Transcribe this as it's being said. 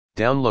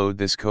Download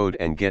this code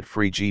and get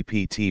free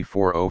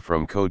GPT-4o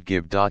from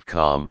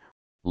codegive.com,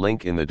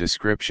 link in the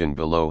description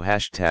below.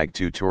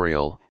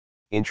 #tutorial,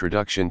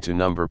 Introduction to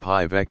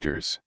numpy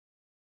vectors.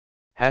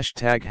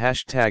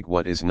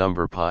 What is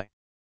numpy?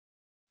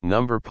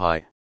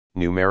 Numpy,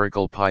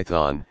 numerical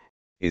Python,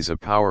 is a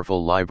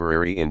powerful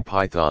library in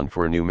Python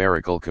for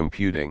numerical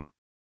computing.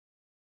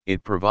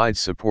 It provides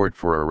support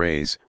for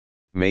arrays,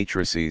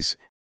 matrices,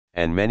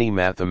 and many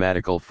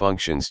mathematical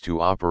functions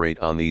to operate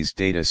on these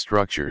data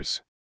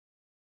structures.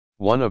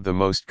 One of the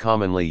most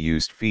commonly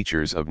used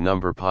features of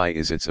numpy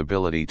is its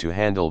ability to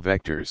handle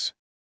vectors.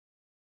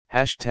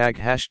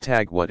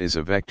 What is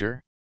a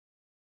vector?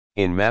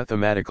 In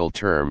mathematical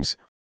terms,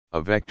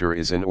 a vector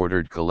is an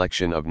ordered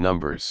collection of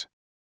numbers.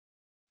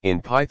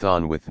 In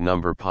Python with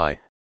numpy,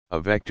 a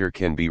vector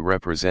can be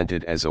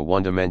represented as a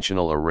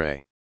one-dimensional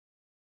array.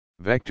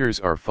 Vectors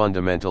are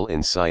fundamental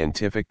in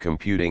scientific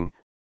computing,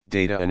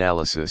 data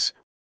analysis,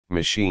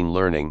 machine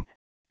learning,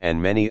 and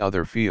many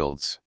other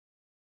fields.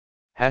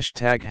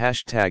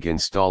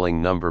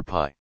 Installing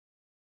numpy.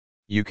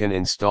 You can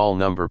install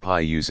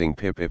numpy using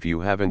pip if you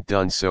haven't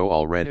done so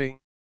already.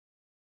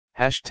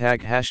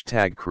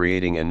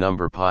 Creating a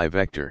numpy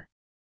vector.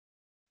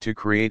 To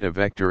create a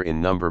vector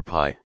in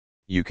numpy,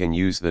 you can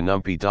use the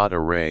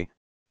numpy.array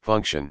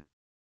function.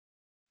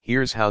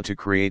 Here's how to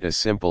create a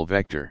simple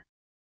vector.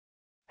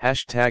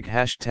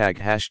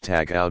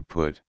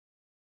 Output.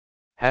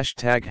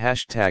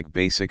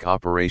 Basic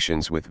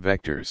operations with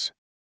vectors.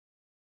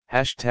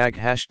 1.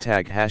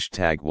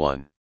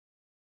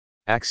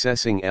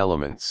 Accessing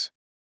elements.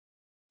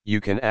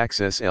 You can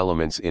access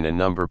elements in a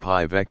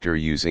numpy vector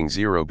using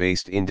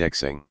zero-based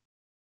indexing.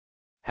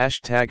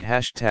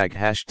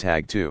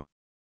 2.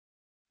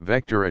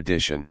 Vector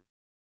addition.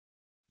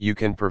 You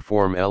can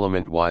perform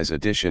element-wise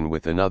addition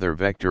with another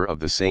vector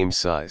of the same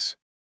size.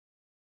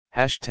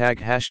 Output.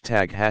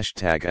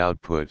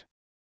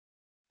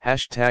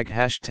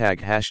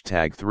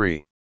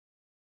 3.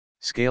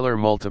 Scalar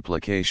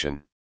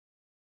multiplication.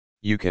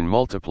 You can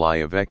multiply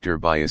a vector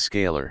by a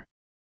scalar.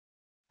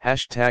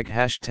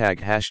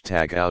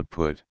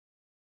 Output.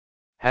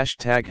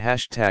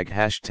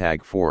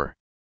 4.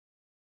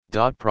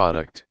 Dot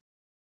product.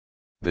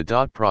 The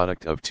dot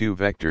product of two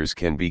vectors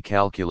can be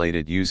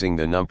calculated using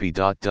the numpy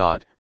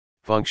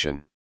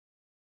function.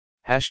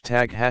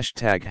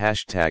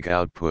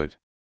 Output.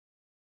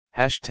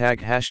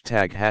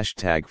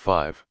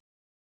 5.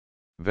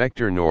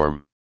 Vector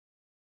norm.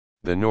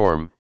 The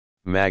norm,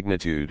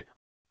 magnitude,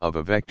 of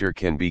a vector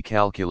can be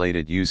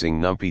calculated using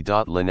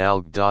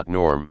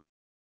numpy.linalg.norm.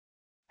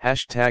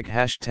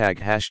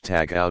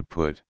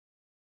 Output.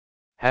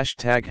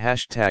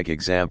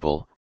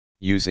 Example,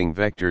 using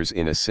vectors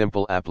in a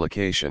simple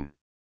application.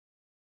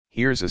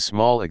 Here's a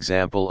small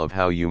example of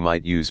how you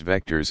might use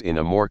vectors in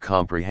a more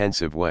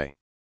comprehensive way.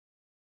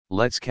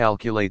 Let's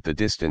calculate the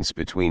distance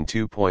between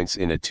 2 points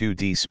in a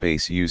 2D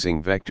space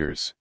using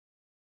vectors.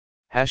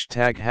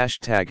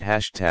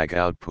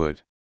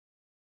 Output.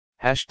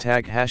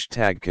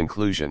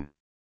 Conclusion.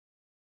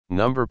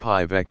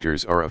 Numpy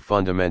vectors are a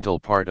fundamental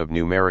part of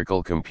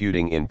numerical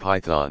computing in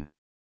Python.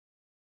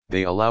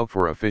 They allow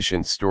for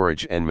efficient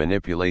storage and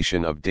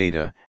manipulation of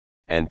data,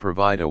 and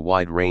provide a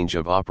wide range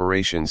of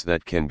operations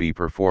that can be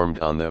performed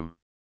on them.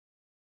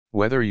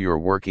 Whether you're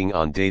working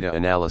on data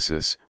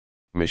analysis,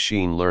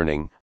 machine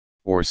learning,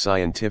 or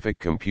scientific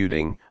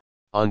computing,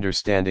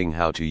 understanding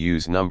how to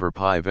use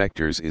numpy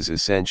vectors is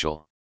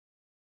essential.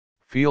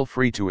 Feel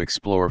free to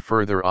explore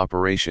further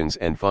operations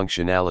and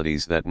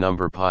functionalities that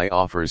numpy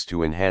offers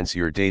to enhance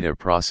your data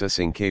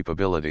processing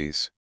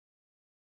capabilities.